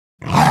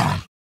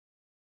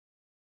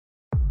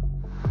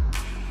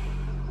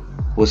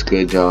What's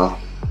good, y'all?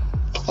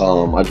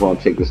 I just want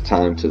to take this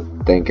time to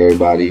thank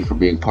everybody for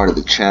being part of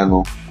the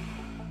channel.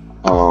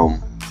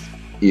 Um,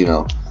 you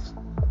know,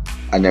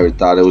 I never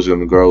thought it was going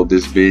to grow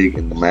this big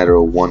in a matter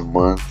of 1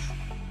 month.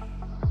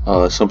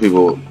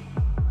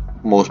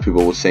 Most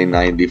people would say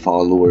 90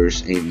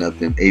 followers ain't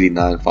nothing,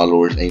 89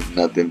 followers ain't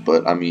nothing,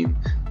 but I mean,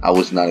 I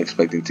was not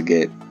expecting to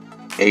get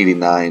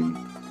 89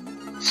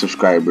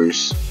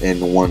 subscribers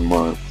in 1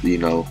 month.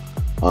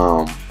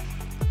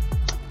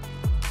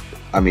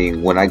 I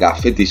mean, when I got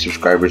 50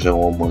 subscribers in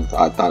 1 month,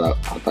 I thought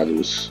it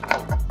was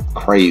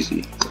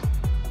crazy.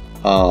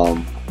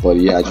 But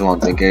yeah, I just want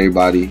to thank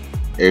everybody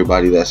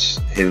that's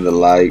hitting the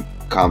like,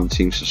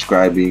 commenting,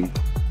 subscribing.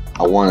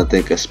 I want to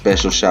thank a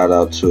special shout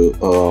out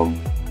to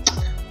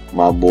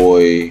my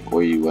boy,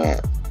 where you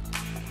at?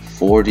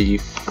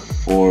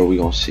 44. We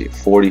gonna see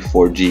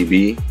 44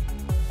 GB.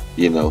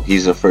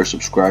 He's the first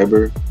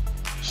subscriber.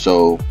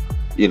 So,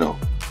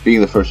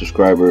 being the first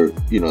subscriber,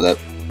 that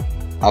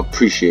I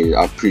appreciate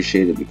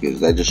it because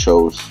that just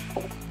shows,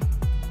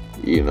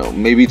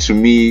 maybe to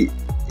me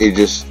it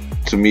just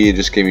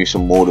gave me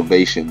some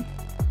motivation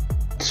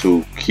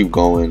to keep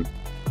going.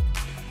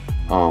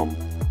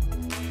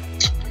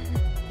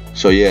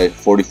 So yeah,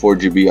 44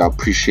 GB, I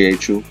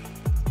appreciate you.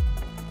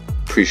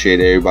 Appreciate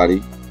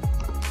everybody.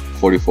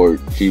 44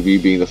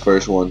 GB being the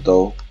first one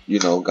though,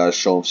 gotta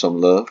show him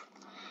some love.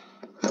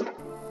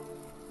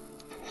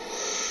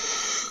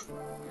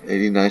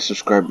 89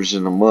 subscribers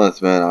in a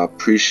month, man. I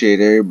appreciate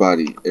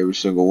everybody, every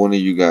single one of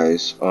you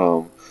guys.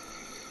 I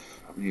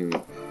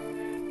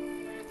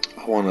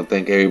want to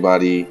thank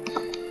everybody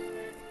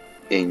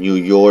in New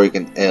York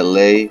and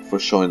LA for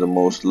showing the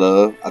most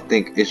love. I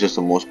think it's just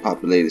the most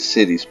populated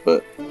cities,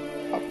 but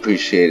I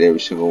appreciate every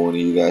single one of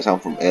you guys. I'm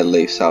from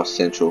LA, South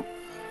Central,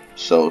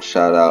 so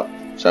shout out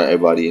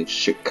everybody in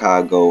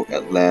Chicago,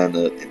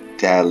 Atlanta, and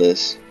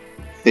Dallas,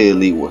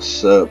 Philly.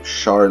 What's up?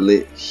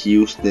 Charlotte,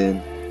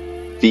 Houston,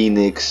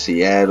 Phoenix,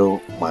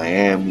 Seattle,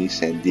 Miami,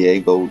 San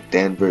Diego,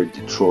 Denver,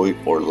 Detroit,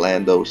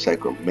 Orlando,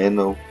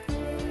 Sacramento,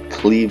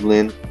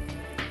 Cleveland,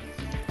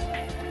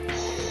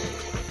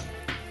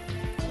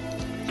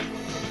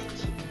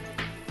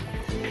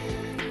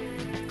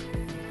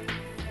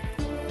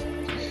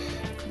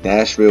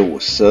 Nashville,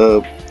 what's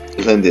up?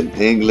 London,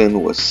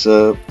 England, what's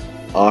up?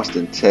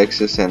 Austin,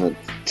 Texas,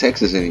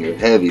 Texas in here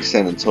heavy.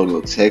 San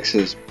Antonio,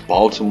 Texas,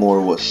 Baltimore,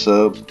 what's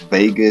up?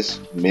 Vegas,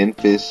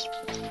 Memphis,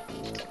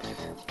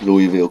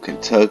 Louisville,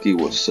 Kentucky,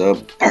 what's up?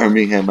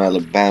 Birmingham,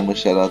 Alabama,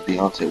 shout out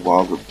Deontay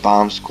Wilder,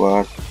 Bomb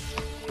Squad.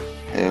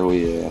 Hell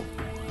yeah.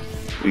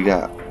 We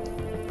got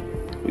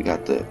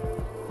the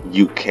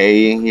UK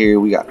in here,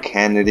 we got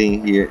Canada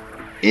in here,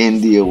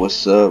 India,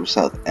 what's up?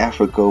 South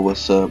Africa,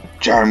 what's up?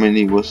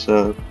 Germany, what's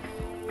up?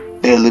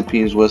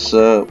 Philippines, what's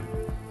up?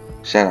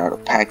 Shout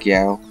out to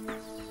Pacquiao.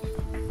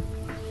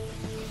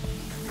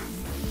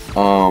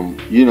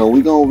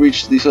 We gonna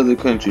reach these other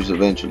countries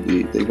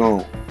eventually. They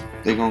gonna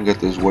get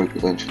this work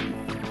eventually.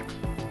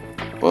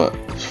 But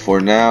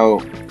for now,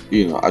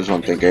 I just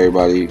want to thank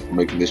everybody for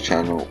making this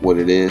channel what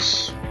it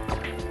is,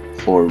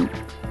 for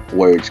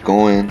where it's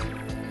going.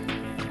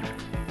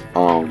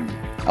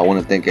 I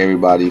want to thank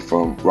everybody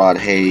from Rod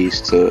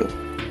Hayes to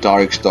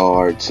Dark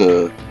Star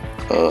to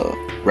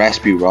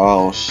Raspy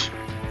Ross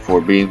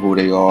for being who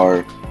they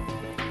are,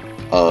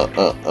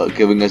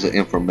 giving us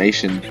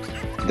information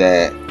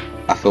that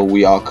I feel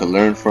we all could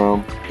learn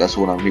from. That's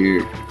what I'm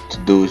here to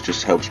do, is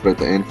just help spread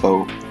the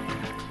info.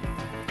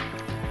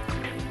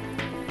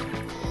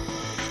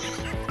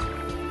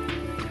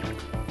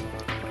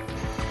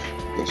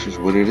 That's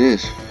just what it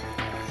is.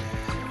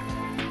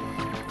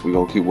 We're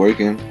gonna keep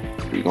working,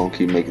 we're gonna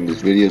keep making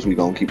these videos, we're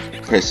gonna keep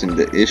pressing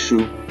the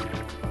issue,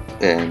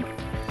 and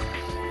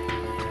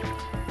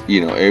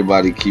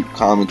everybody keep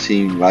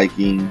commenting,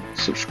 liking,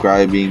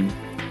 subscribing,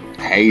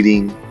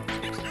 hating.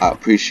 I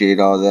appreciate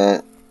all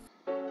that.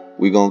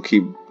 We're gonna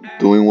keep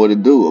doing what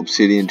it do.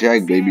 Obsidian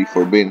Jack, baby.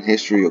 Forbidden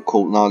history,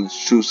 occult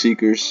knowledge, truth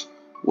seekers.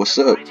 What's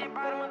up?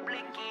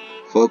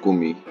 Fuck with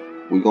me.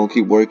 We're gonna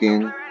keep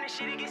working.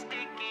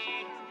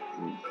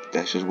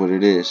 That's just what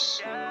it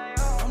is.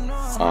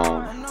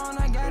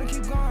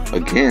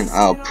 Again,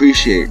 I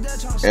appreciate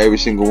every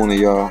single one of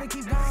y'all.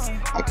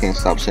 I can't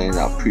stop saying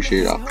I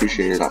appreciate it.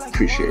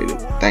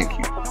 Thank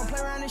you.